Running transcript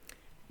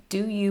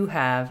Do you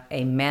have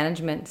a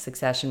management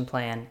succession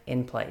plan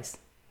in place?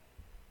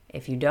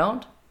 If you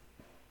don't,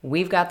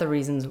 we've got the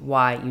reasons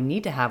why you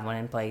need to have one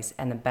in place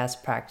and the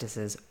best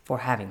practices for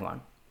having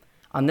one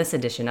on this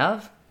edition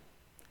of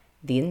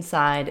The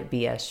Inside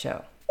BS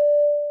Show.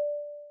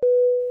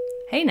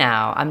 Hey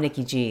now, I'm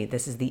Nikki G.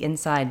 This is the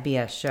Inside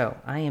BS Show.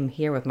 I am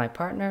here with my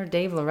partner,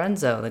 Dave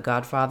Lorenzo, the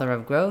godfather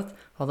of growth.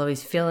 Although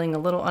he's feeling a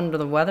little under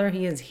the weather,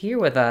 he is here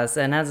with us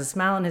and has a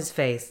smile on his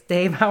face.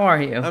 Dave, how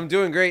are you? I'm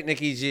doing great,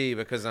 Nikki G,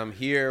 because I'm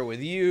here with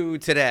you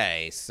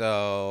today.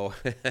 So,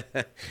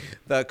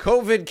 the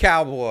COVID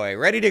cowboy,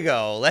 ready to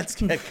go. Let's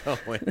get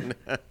going.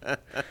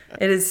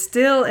 It is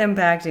still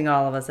impacting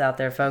all of us out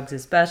there, folks,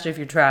 especially if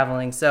you're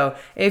traveling. So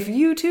if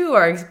you too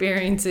are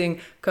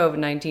experiencing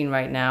COVID-19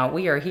 right now,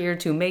 we are here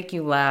to make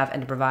you laugh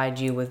and to provide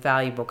you with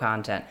valuable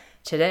content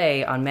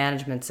today on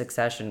management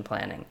succession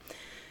planning.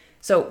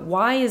 So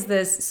why is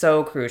this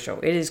so crucial?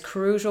 It is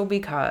crucial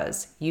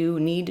because you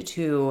need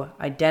to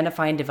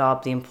identify and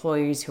develop the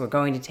employees who are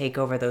going to take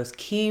over those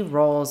key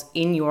roles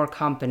in your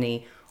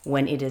company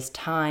when it is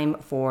time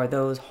for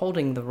those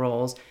holding the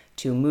roles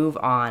to move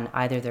on.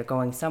 Either they're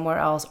going somewhere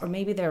else or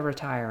maybe they're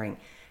retiring.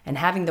 And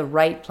having the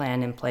right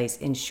plan in place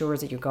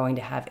ensures that you're going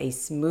to have a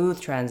smooth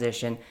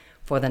transition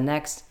for the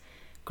next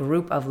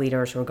group of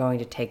leaders who are going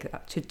to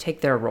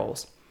take their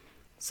roles.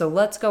 So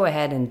let's go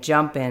ahead and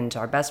jump into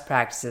our best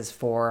practices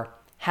for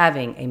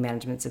having a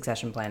management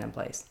succession plan in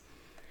place.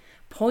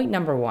 Point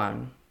number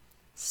 1,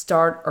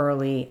 start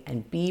early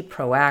and be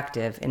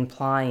proactive in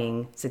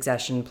applying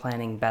succession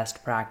planning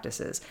best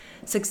practices.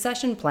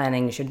 Succession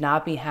planning should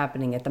not be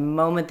happening at the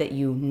moment that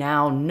you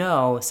now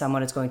know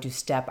someone is going to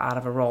step out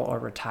of a role or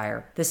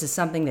retire. This is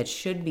something that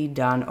should be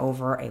done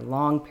over a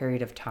long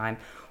period of time.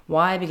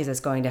 Why? Because it's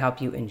going to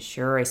help you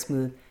ensure a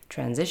smooth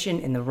transition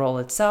in the role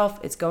itself.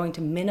 It's going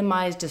to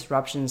minimize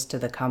disruptions to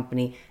the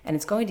company, and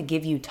it's going to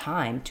give you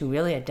time to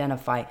really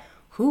identify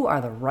who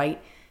are the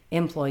right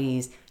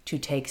employees to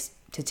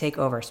take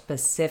over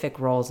specific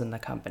roles in the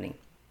company.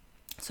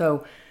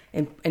 So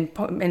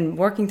in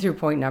working through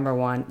point number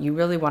 1, you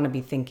really want to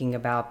be thinking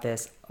about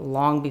this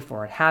long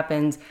before it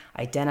happens,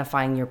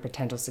 identifying your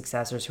potential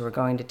successors who are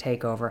going to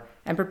take over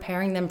and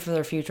preparing them for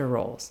their future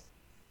roles.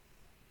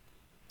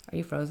 Are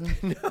you frozen?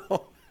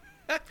 No.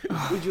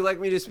 Would you like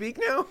me to speak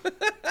now?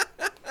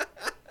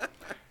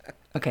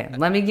 Okay,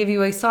 let me give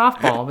you a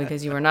softball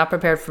because you were not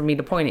prepared for me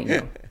to point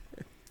at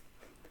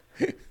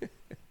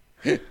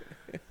you.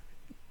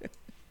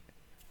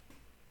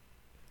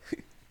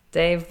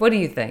 Dave, what do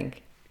you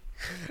think?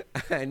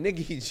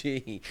 Nikki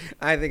G,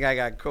 I think I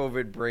got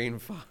COVID brain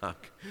fog,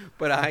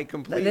 but I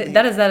completely...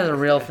 That is a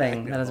real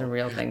thing. That is a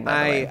real thing,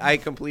 by the way. I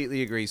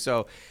completely agree.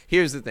 So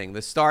here's the thing.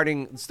 The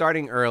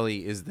starting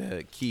early is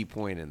the key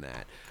point in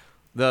that.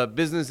 The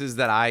businesses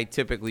that I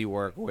typically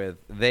work with,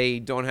 they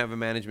don't have a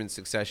management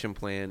succession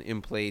plan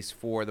in place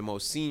for the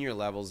most senior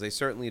levels. They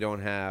certainly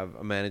don't have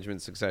a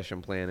management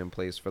succession plan in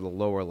place for the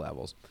lower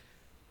levels.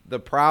 The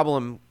biggest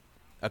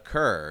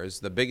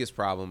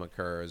problem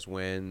occurs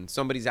when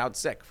somebody's out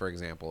sick, for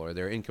example, or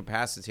they're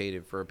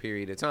incapacitated for a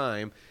period of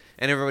time,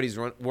 and everybody's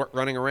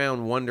running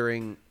around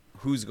wondering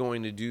who's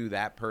going to do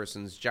that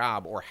person's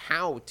job or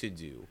how to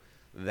do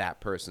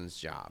that person's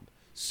job.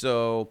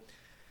 So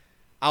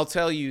I'll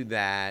tell you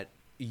that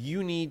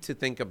you need to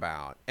think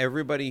about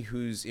everybody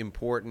who's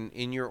important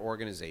in your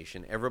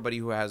organization, everybody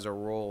who has a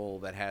role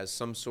that has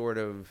some sort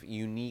of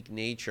unique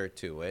nature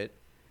to it,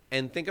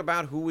 and think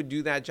about who would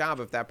do that job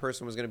if that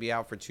person was going to be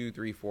out for 2,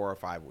 3, 4, or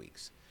 5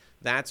 weeks.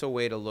 That's a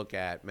way to look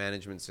at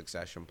management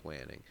succession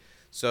planning.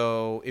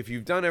 So if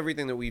you've done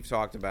everything that we've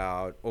talked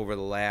about over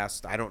the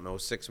last,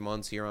 6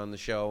 months here on the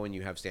show, and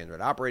you have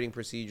standard operating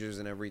procedures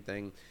and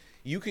everything,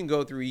 you can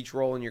go through each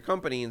role in your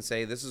company and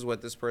say, this is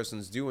what this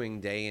person's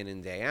doing day in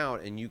and day out,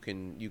 and you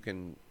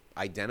can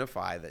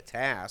identify the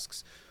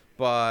tasks.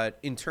 But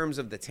in terms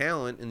of the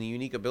talent and the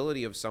unique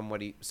ability of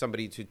somebody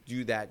to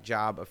do that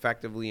job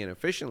effectively and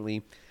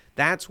efficiently,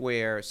 that's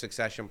where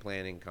succession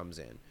planning comes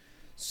in.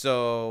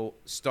 So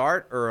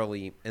start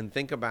early and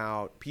think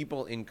about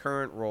people in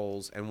current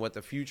roles and what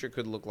the future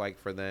could look like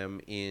for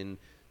them in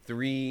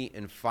 3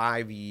 and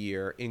 5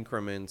 year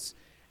increments,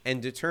 and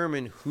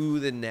determine who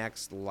the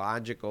next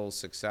logical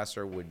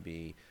successor would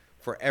be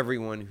for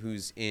everyone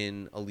who's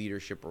in a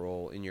leadership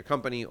role in your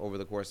company over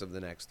the course of the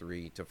next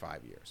 3 to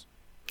 5 years.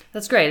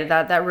 That's great.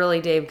 That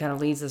really, Dave, kind of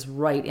leads us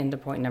right into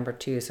point number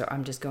 2. So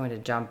I'm just going to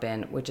jump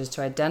in, which is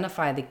to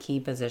identify the key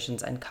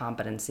positions and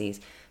competencies.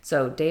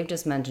 So Dave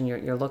just mentioned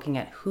you're looking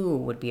at who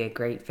would be a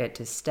great fit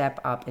to step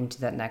up into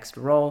that next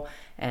role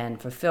and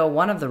fulfill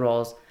one of the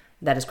roles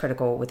that is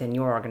critical within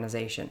your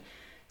organization.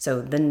 So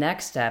the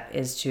next step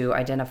is to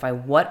identify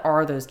what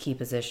are those key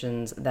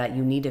positions that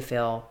you need to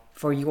fill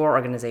for your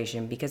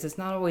organization, because it's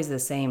not always the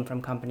same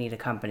from company to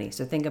company.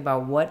 So think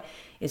about what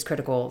is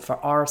critical for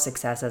our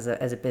success as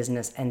a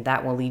business, and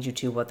that will lead you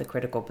to what the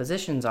critical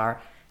positions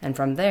are. And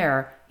from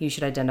there, you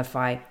should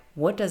identify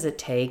what does it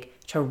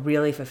take to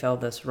really fulfill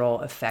this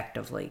role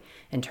effectively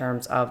in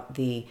terms of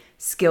the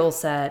skill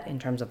set, in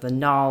terms of the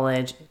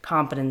knowledge,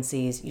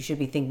 competencies. You should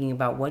be thinking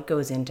about what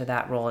goes into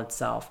that role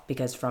itself,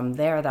 because from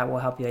there, that will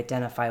help you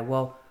identify,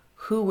 well,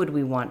 who would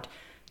we want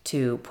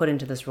to put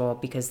into this role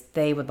because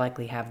they would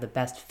likely have the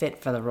best fit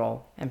for the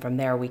role. And from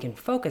there, we can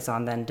focus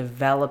on then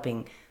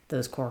developing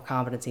those core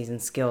competencies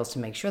and skills to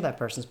make sure that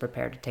person's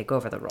prepared to take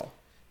over the role.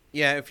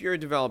 Yeah, if you're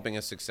developing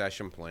a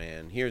succession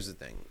plan, here's the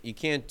thing. You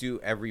can't do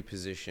every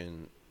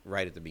position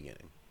right at the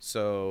beginning.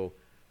 So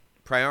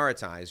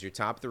prioritize your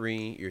top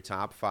 3, your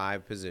top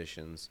 5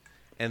 positions,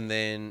 and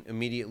then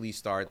immediately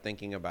start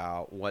thinking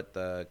about what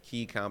the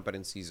key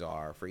competencies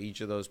are for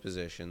each of those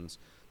positions.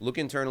 Look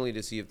internally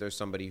to see if there's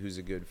somebody who's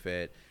a good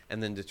fit,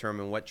 and then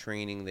determine what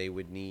training they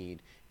would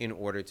need in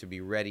order to be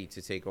ready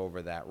to take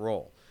over that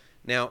role.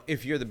 Now,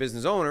 if you're the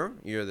business owner,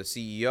 you're the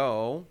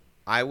CEO,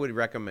 I would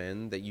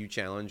recommend that you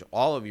challenge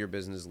all of your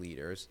business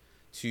leaders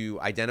to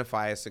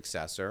identify a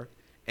successor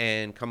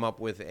and come up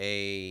with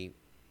an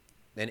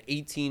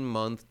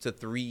 18-month to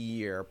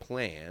 3-year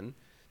plan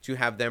to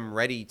have them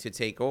ready to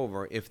take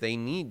over if they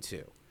need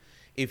to.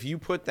 If you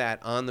put that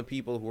on the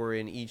people who are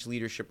in each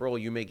leadership role,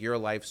 you make your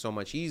life so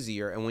much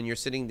easier. And when you're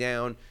sitting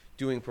down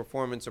doing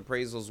performance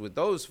appraisals with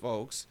those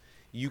folks,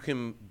 you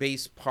can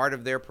base part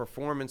of their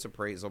performance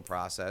appraisal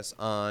process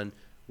on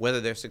whether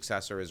their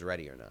successor is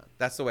ready or not.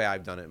 That's the way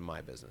I've done it in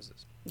my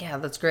businesses. Yeah,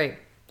 that's great.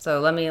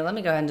 So let me go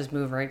ahead and just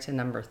move right to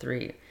number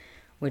 3,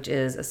 which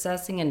is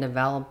assessing and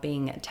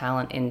developing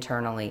talent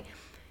internally.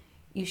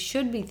 You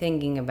should be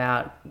thinking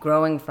about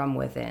growing from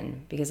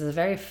within, because it's a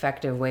very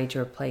effective way to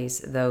replace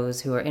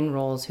those who are in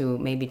roles who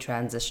may be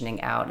transitioning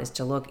out, is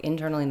to look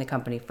internally in the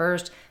company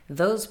first.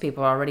 Those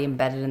people are already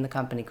embedded in the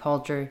company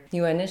culture.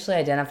 You initially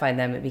identified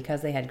them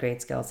because they had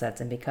great skill sets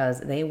and because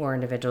they were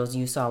individuals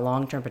you saw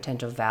long-term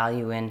potential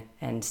value in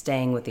and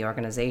staying with the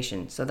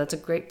organization. So that's a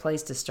great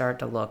place to start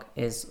to look,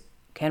 is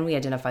can we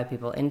identify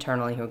people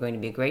internally who are going to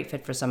be a great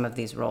fit for some of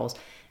these roles?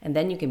 And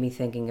then you can be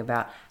thinking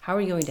about how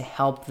are you going to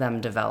help them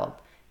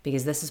develop?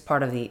 Because this is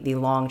part of the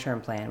long-term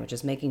plan, which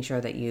is making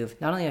sure that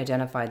you've not only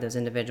identified those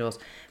individuals,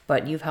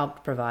 but you've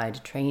helped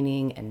provide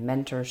training and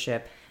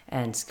mentorship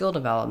and skill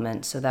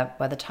development so that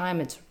by the time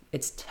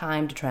it's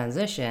time to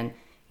transition,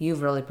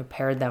 you've really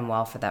prepared them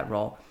well for that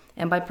role.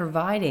 And by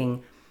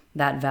providing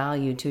that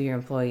value to your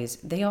employees,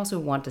 they also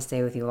want to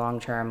stay with you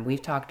long-term.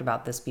 We've talked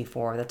about this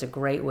before. That's a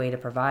great way to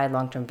provide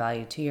long-term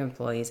value to your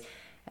employees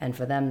and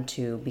for them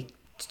to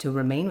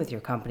remain with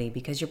your company,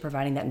 because you're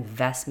providing that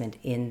investment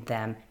in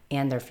them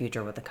and their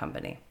future with the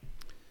company.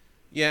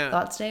 Yeah.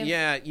 Thoughts, Dave?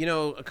 Yeah,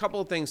 a couple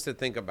of things to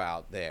think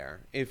about there.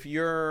 If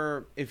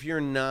you're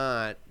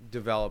not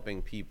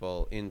developing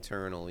people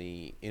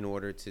internally in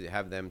order to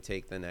have them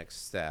take the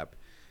next step,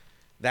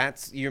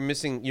 you're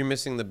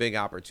missing the big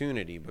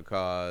opportunity,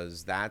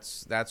 because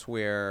that's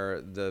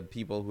where the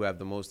people who have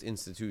the most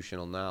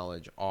institutional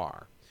knowledge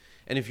are.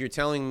 And if you're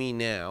telling me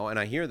now, and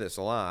I hear this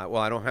a lot,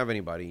 well, I don't have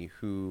anybody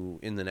who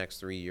in the next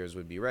 3 years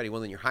would be ready,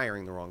 well, then you're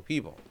hiring the wrong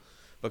people,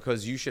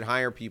 because you should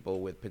hire people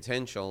with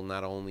potential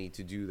not only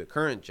to do the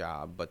current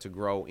job, but to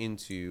grow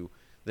into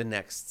the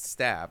next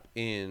step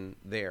in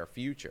their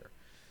future.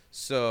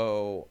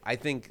 So I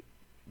think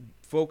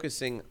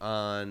focusing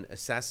on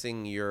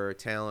assessing your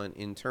talent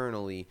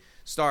internally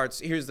starts,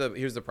 here's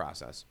the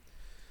process.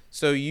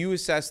 So you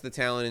assess the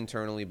talent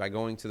internally by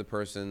going to the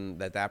person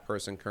that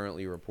person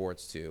currently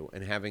reports to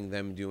and having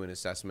them do an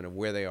assessment of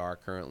where they are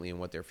currently and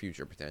what their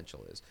future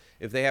potential is.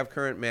 If they have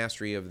current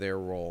mastery of their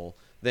role,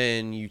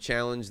 then you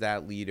challenge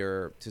that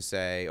leader to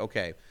say,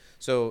 okay,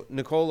 so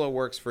Nicola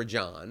works for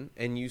John,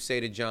 and you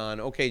say to John,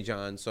 okay,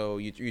 John, so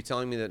you're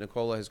telling me that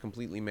Nicola has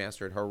completely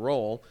mastered her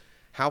role.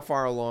 How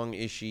far along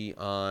is she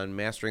on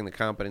mastering the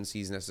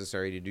competencies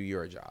necessary to do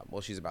your job?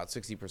 Well, she's about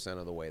 60%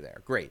 of the way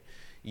there. Great.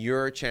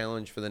 Your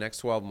challenge for the next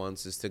 12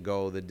 months is to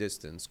go the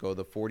distance, go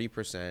the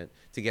 40%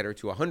 to get her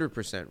to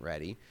 100%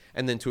 ready,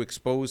 and then to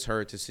expose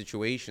her to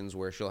situations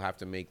where she'll have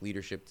to make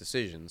leadership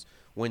decisions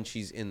when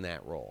she's in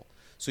that role.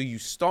 So you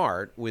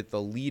start with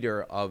the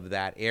leader of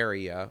that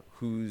area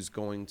who's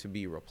going to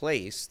be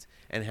replaced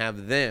and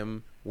have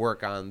them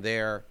work on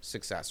their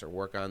successor,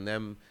 work on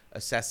them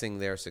assessing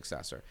their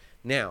successor.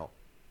 Now,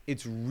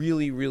 it's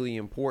really, really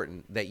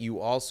important that you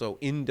also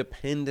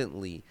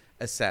independently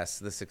assess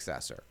the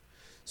successor.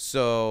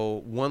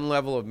 So one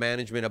level of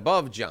management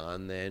above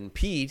John, then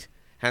Pete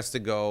has to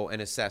go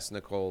and assess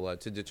Nicola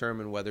to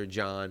determine whether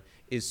John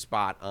is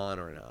spot on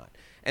or not.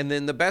 And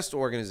then the best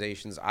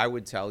organizations, I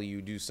would tell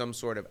you, do some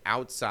sort of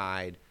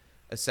outside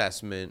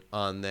assessment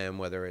on them,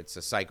 whether it's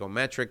a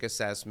psychometric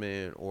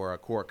assessment or a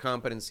core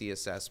competency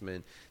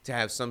assessment, to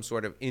have some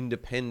sort of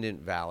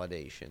independent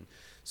validation.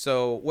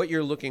 So what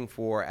you're looking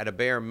for at a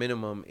bare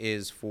minimum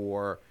is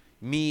for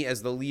me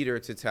as the leader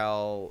to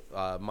tell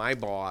my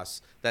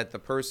boss that the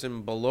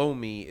person below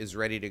me is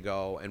ready to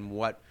go, and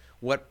what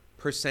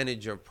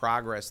percentage of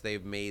progress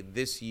they've made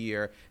this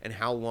year and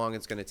how long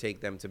it's going to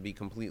take them to be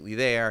completely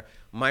there.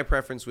 My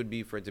preference would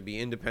be for it to be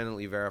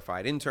independently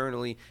verified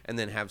internally and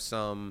then have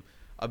some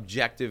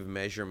objective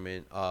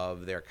measurement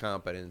of their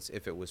competence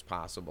if it was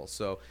possible.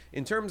 So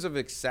in terms of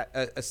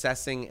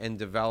assessing and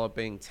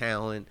developing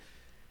talent,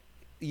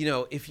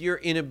 if you're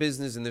in a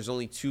business and there's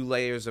only 2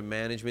 layers of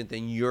management,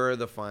 then you're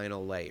the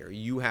final layer.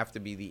 You have to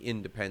be the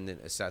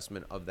independent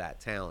assessment of that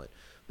talent.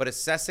 But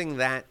assessing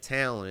that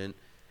talent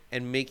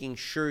and making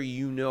sure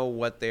you know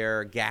what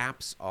their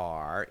gaps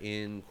are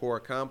in core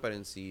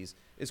competencies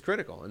is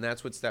critical. And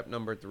that's what step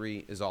number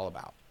 3 is all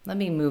about. Let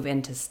me move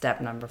into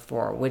step number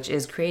 4, which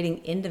is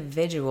creating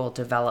individual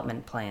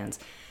development plans.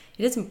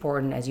 It is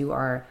important as you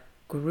are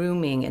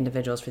grooming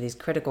individuals for these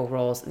critical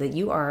roles that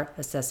you are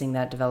assessing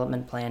that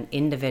development plan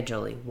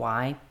individually.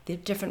 Why? They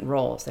have different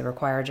roles. They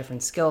require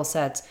different skill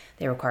sets.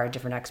 They require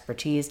different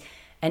expertise.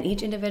 And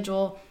each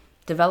individual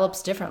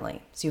develops differently.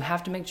 So you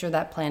have to make sure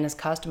that plan is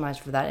customized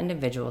for that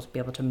individual to be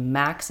able to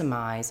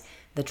maximize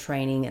the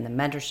training and the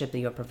mentorship that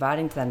you're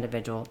providing to that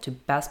individual to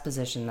best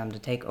position them to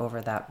take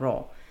over that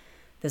role.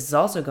 This is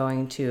also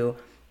going to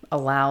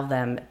allow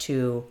them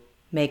to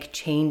make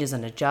changes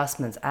and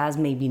adjustments as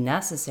may be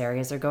necessary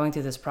as they're going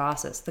through this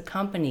process. The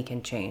company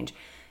can change.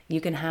 You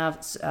can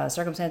have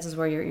circumstances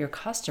where your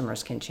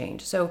customers can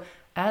change. So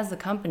as the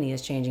company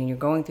is changing, you're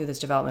going through this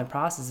development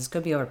process. This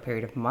could be over a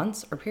period of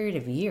months or a period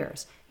of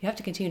years. You have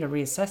to continue to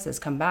reassess this,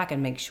 come back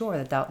and make sure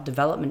that that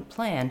development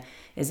plan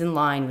is in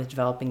line with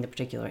developing the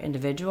particular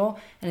individual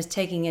and is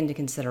taking into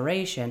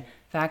consideration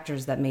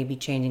factors that may be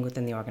changing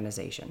within the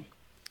organization.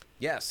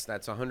 Yes,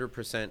 that's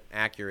 100%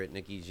 accurate,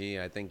 Nikki G.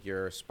 I think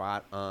you're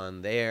spot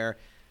on there.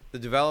 The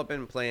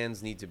development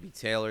plans need to be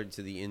tailored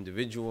to the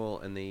individual,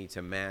 and they need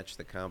to match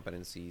the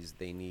competencies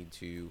they need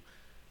to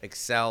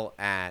excel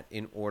at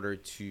in order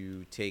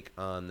to take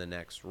on the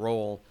next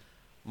role.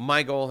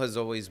 My goal has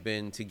always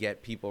been to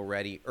get people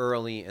ready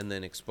early and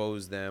then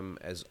expose them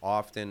as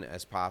often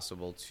as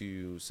possible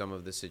to some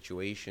of the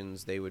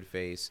situations they would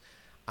face.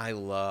 I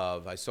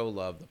so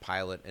love the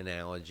pilot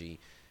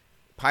analogy.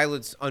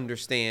 Pilots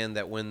understand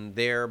that when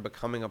they're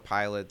becoming a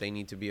pilot, they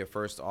need to be a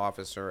first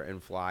officer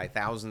and fly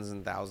thousands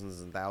and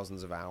thousands and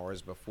thousands of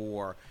hours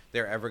before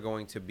they're ever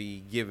going to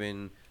be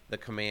given the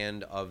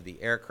command of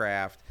the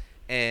aircraft.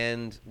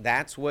 And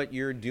that's what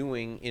you're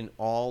doing in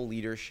all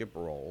leadership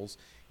roles.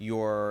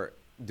 You're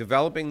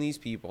developing these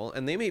people,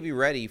 and they may be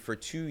ready for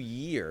 2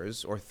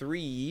 years or 3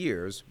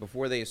 years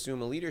before they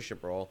assume a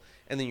leadership role,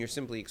 and then you're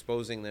simply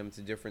exposing them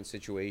to different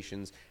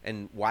situations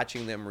and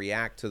watching them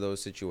react to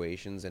those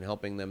situations and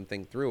helping them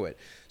think through it.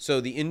 So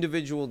the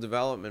individual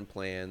development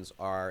plans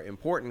are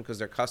important because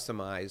they're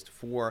customized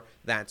for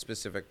that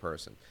specific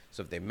person.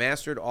 So if they've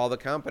mastered all the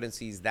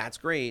competencies, that's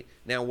great.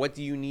 Now, what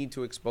do you need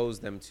to expose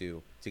them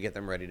to get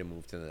them ready to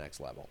move to the next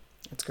level?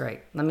 That's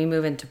great. Let me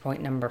move into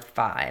point number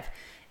 5.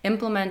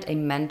 Implement a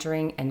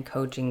mentoring and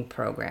coaching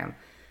program.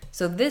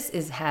 So this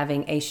is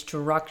having a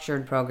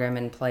structured program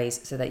in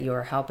place so that you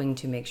are helping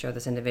to make sure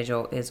this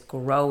individual is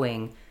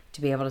growing to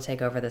be able to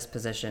take over this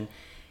position.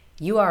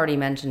 You already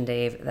mentioned,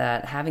 Dave,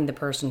 that having the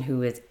person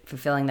who is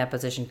fulfilling that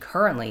position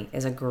currently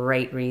is a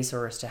great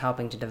resource to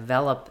helping to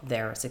develop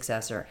their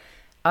successor.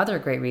 Other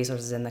great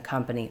resources in the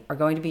company are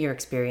going to be your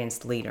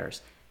experienced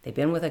leaders. They've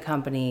been with a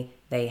company,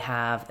 they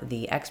have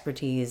the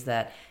expertise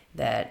that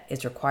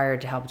is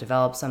required to help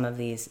develop some of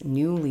these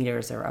new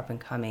leaders that are up and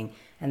coming,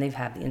 and they've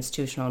had the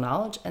institutional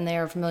knowledge and they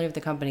are familiar with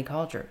the company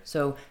culture.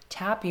 So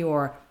tap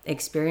your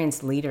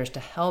experienced leaders to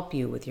help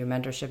you with your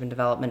mentorship and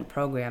development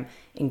program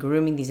in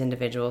grooming these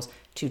individuals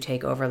to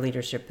take over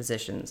leadership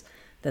positions.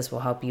 This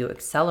will help you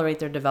accelerate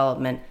their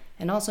development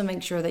and also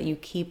make sure that you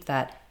keep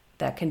that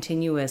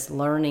continuous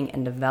learning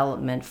and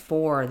development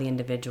for the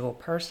individual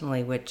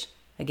personally, which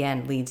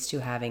again leads to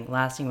having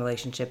lasting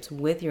relationships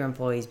with your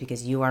employees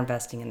because you are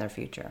investing in their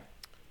future.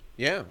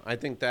 Yeah, I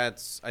think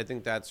that's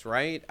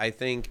right. I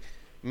think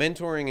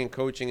mentoring and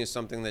coaching is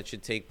something that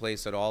should take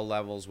place at all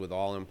levels with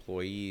all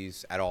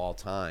employees at all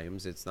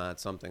times. It's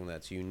not something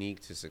that's unique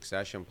to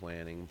succession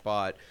planning,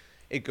 but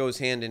it goes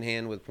hand in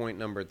hand with point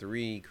number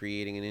 3,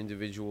 creating an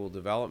individual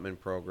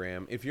development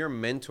program. If you're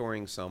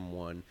mentoring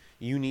someone,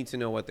 you need to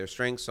know what their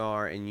strengths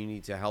are, and you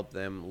need to help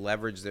them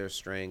leverage their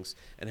strengths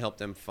and help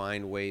them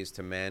find ways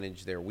to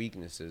manage their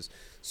weaknesses.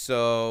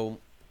 So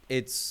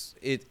it's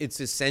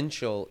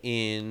essential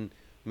in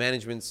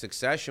management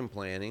succession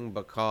planning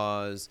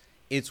because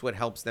it's what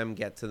helps them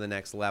get to the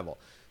next level.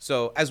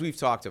 So as we've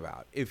talked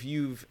about,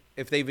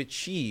 if they've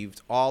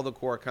achieved all the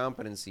core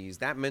competencies,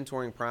 that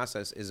mentoring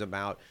process is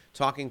about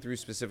talking through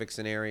specific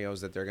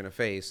scenarios that they're going to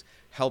face,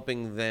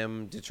 helping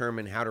them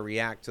determine how to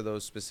react to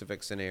those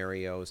specific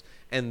scenarios,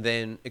 and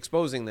then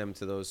exposing them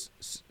to those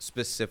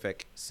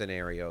specific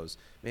scenarios.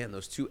 Man,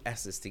 those 2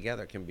 S's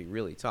together can be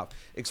really tough.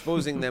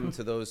 Exposing them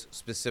to those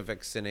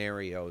specific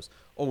scenarios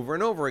over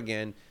and over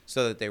again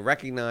so that they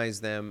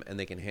recognize them and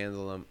they can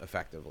handle them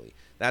effectively.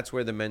 That's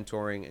where the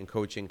mentoring and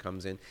coaching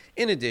comes in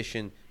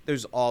addition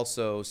there's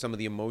also some of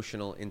the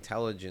emotional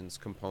intelligence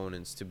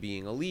components to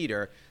being a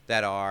leader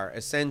that are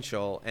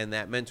essential, and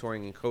that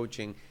mentoring and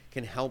coaching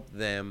can help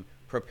them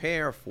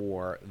prepare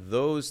for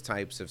those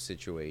types of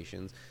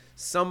situations.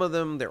 Some of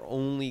them they're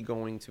only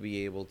going to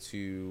be able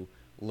to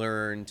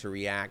learn to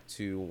react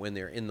to when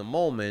they're in the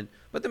moment,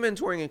 but the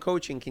mentoring and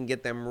coaching can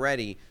get them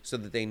ready so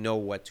that they know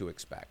what to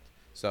expect.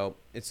 So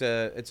it's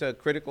a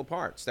critical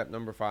part. Step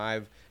number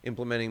 5,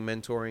 implementing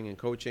mentoring and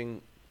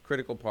coaching,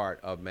 critical part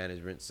of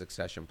management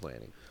succession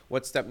planning.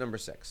 What's step number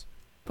 6?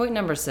 Point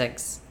number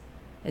 6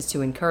 is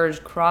to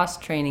encourage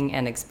cross-training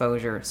and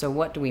exposure. So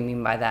what do we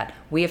mean by that?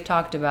 We have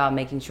talked about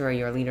making sure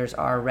your leaders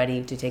are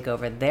ready to take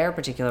over their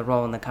particular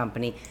role in the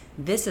company.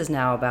 This is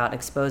now about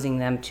exposing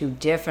them to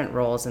different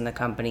roles in the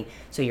company.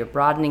 So you're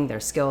broadening their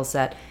skill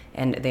set,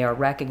 and they are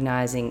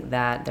recognizing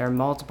that there are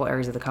multiple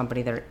areas of the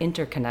company that are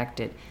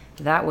interconnected.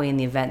 That way, in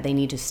the event they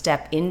need to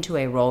step into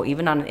a role,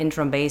 even on an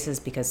interim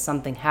basis because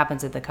something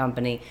happens at the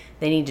company,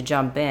 they need to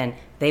jump in,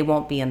 they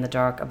won't be in the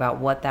dark about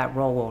what that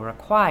role will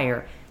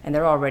require, and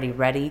they're already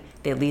ready.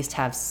 They at least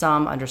have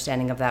some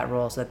understanding of that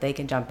role so that they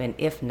can jump in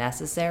if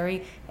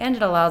necessary, and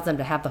it allows them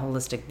to have the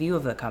holistic view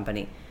of the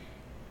company.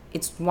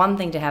 It's one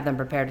thing to have them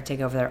prepared to take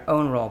over their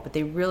own role, but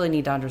they really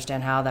need to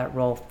understand how that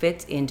role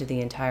fits into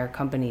the entire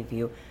company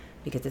view,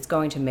 because it's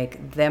going to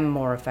make them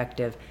more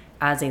effective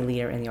as a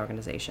leader in the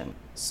organization.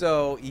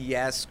 So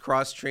yes,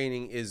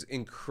 cross-training is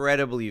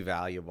incredibly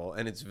valuable,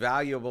 and it's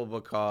valuable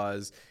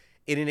because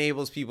it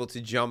enables people to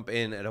jump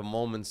in at a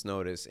moment's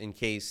notice in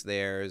case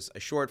there's a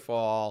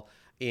shortfall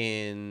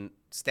in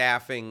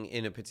staffing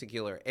in a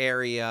particular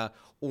area,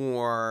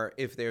 or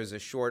if there's a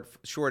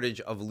shortage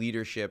of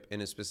leadership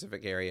in a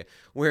specific area.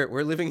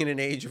 We're living in an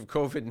age of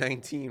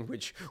COVID-19,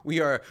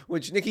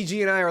 which Nikki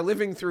G and I are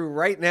living through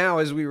right now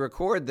as we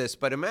record this.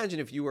 But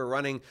imagine if you were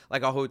running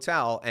like a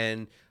hotel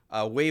and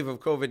a wave of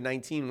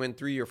COVID-19 went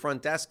through your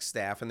front desk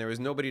staff and there was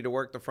nobody to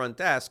work the front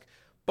desk,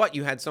 but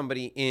you had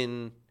somebody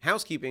in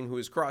housekeeping who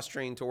is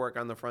cross-trained to work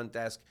on the front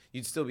desk.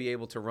 You'd still be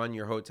able to run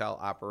your hotel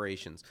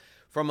operations.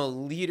 From a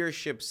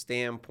leadership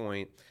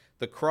standpoint,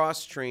 the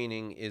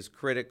cross-training is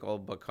critical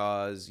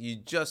because you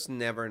just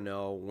never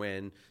know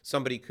when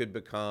somebody could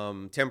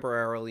become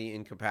temporarily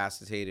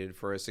incapacitated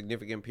for a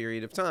significant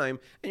period of time,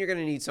 and you're going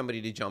to need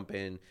somebody to jump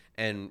in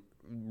and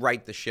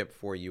right the ship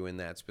for you in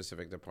that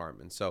specific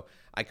department. So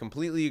I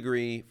completely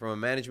agree. From a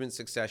management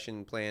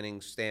succession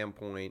planning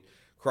standpoint,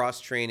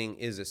 cross-training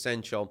is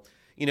essential.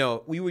 You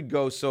know, we would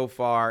go so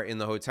far in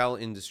the hotel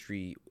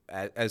industry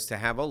as to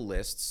have a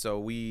list. So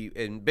we,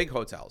 in big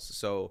hotels,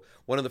 so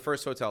one of the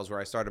first hotels where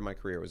I started my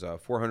career was a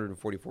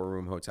 444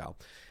 room hotel.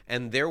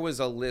 And there was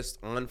a list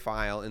on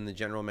file in the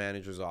general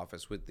manager's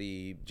office with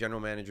the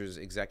general manager's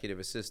executive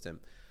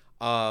assistant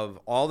of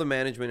all the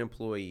management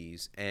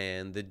employees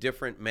and the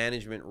different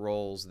management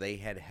roles they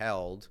had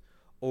held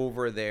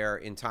over their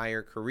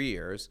entire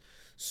careers,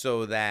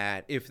 so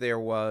that if there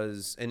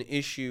was an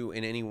issue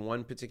in any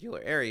one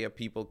particular area,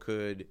 people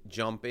could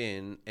jump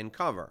in and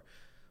cover.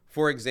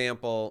 For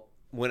example,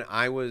 when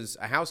I was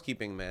a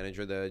housekeeping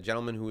manager, the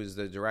gentleman who was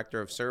the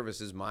director of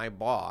services, my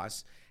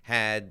boss,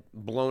 had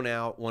blown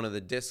out one of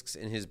the discs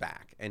in his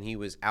back, and he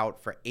was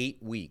out for 8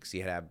 weeks. He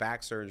had had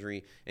back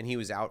surgery, and he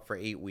was out for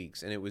 8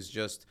 weeks. And it was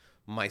just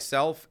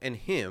myself and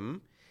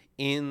him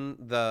in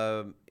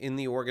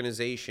the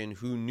organization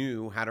who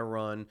knew how to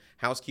run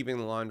housekeeping,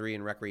 laundry,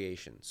 and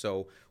recreation.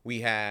 So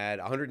we had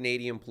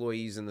 180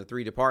 employees in the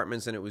 3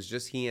 departments, and it was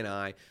just he and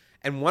I.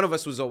 And one of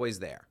us was always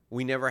there.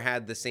 We never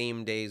had the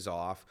same days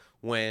off.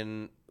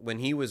 When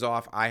he was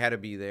off, I had to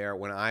be there.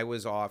 When I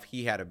was off,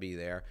 he had to be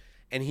there.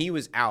 And he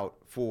was out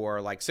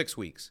for like 6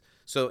 weeks.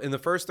 So in the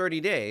first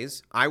 30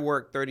 days, I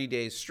worked 30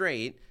 days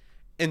straight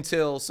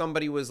until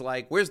somebody was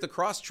like, "Where's the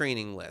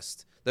cross-training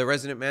list?" The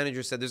resident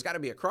manager said, "There's got to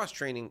be a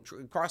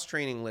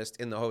cross-training list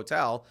in the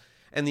hotel."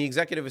 And the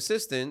executive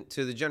assistant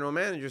to the general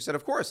manager said,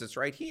 "Of course, it's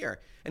right here."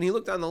 And he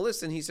looked on the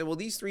list and he said, "Well,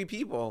 these 3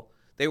 people,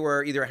 they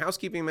were either a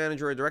housekeeping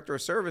manager or a director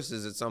of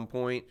services at some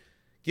point.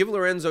 Give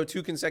Lorenzo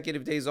 2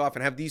 consecutive days off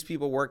and have these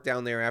people work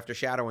down there after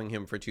shadowing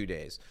him for 2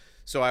 days."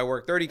 So I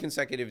worked 30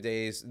 consecutive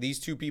days. These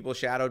 2 people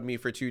shadowed me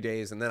for 2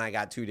 days, and then I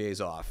got 2 days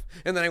off.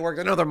 And then I worked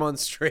another month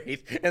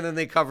straight, and then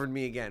they covered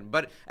me again.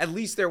 But at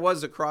least there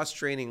was a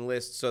cross-training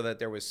list so that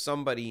there was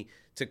somebody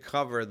to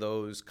cover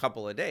those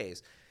couple of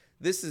days.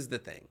 This is the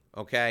thing,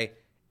 okay?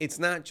 It's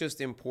not just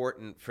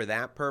important for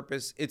that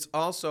purpose. It's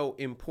also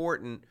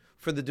important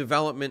for the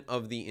development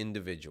of the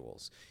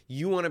individuals.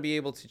 You want to be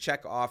able to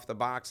check off the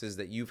boxes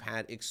that you've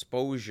had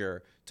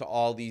exposure to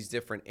all these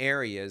different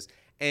areas.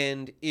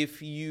 And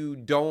if you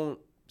don't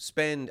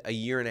spend a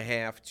year and a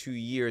half, 2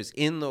 years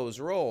in those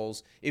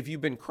roles, if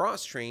you've been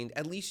cross-trained,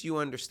 at least you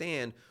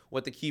understand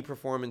what the key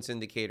performance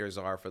indicators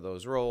are for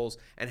those roles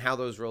and how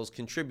those roles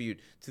contribute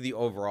to the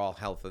overall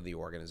health of the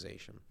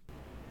organization.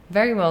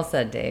 Very well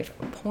said, Dave.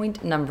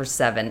 Point number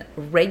 7,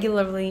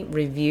 regularly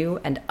review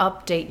and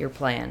update your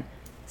plan.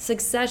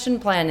 Succession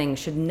planning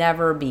should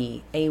never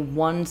be a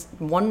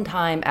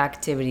one-time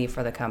activity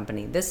for the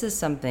company. This is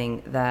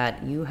something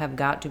that you have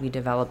got to be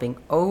developing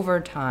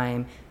over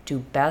time to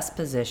best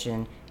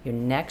position your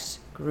next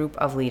group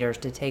of leaders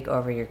to take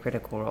over your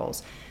critical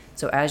roles.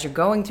 So as you're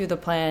going through the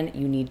plan,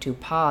 you need to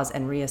pause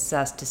and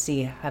reassess to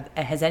see,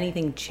 has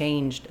anything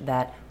changed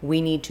that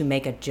we need to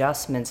make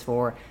adjustments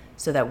for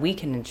so that we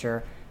can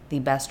ensure the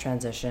best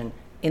transition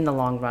in the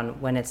long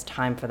run when it's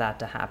time for that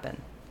to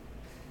happen.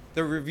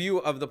 The review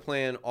of the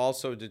plan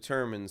also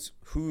determines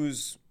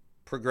who's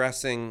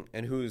progressing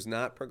and who's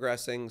not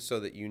progressing so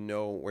that you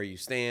know where you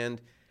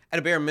stand. At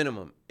a bare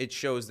minimum, it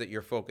shows that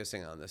you're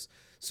focusing on this.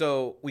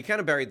 So we kind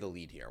of buried the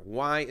lead here.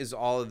 Why is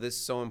all of this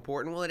so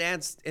important? Well, it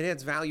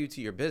adds value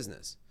to your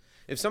business.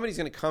 If somebody's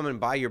going to come and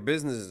buy your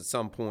business at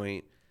some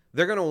point,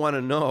 they're going to want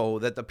to know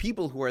that the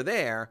people who are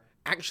there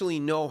actually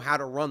know how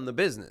to run the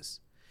business.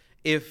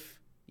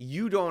 If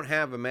you don't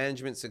have a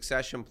management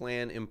succession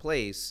plan in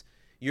place,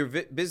 your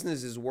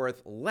business is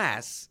worth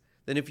less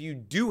than if you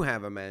do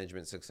have a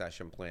management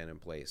succession plan in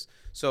place.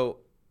 So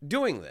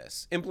doing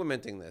this,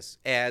 implementing this,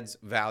 adds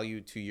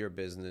value to your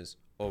business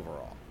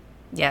overall.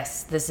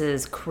 Yes, this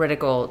is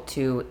critical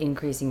to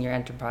increasing your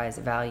enterprise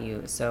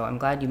value. So I'm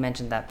glad you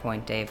mentioned that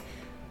point, Dave.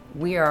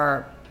 We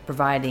are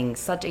providing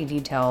such a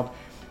detailed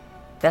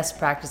best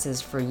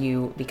practices for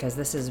you because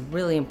this is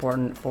really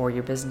important for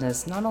your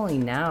business, not only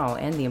now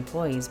and the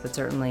employees, but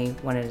certainly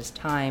when it is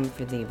time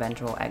for the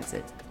eventual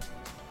exit.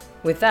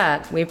 With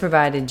that, we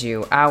provided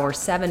you our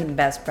 7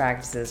 best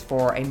practices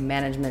for a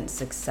management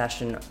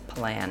succession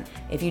plan.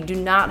 If you do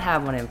not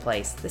have one in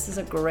place, this is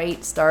a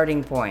great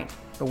starting point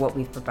for what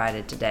we've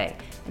provided today.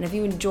 And if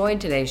you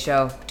enjoyed today's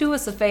show, do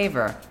us a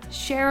favor,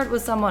 share it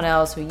with someone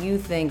else who you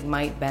think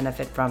might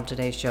benefit from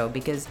today's show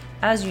because,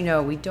 as you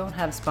know, we don't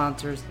have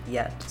sponsors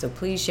yet. So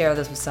please share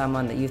this with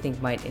someone that you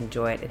think might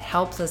enjoy it. It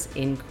helps us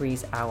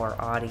increase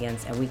our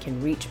audience and we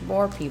can reach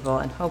more people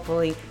and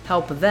hopefully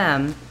help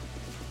them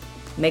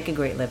make a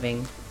great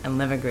living and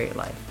live a great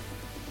life.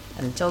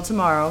 And until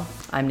tomorrow,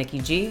 I'm Nikki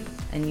G,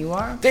 and you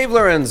are? Dave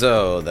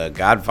Lorenzo, the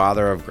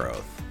godfather of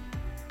growth.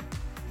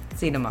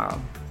 See you tomorrow.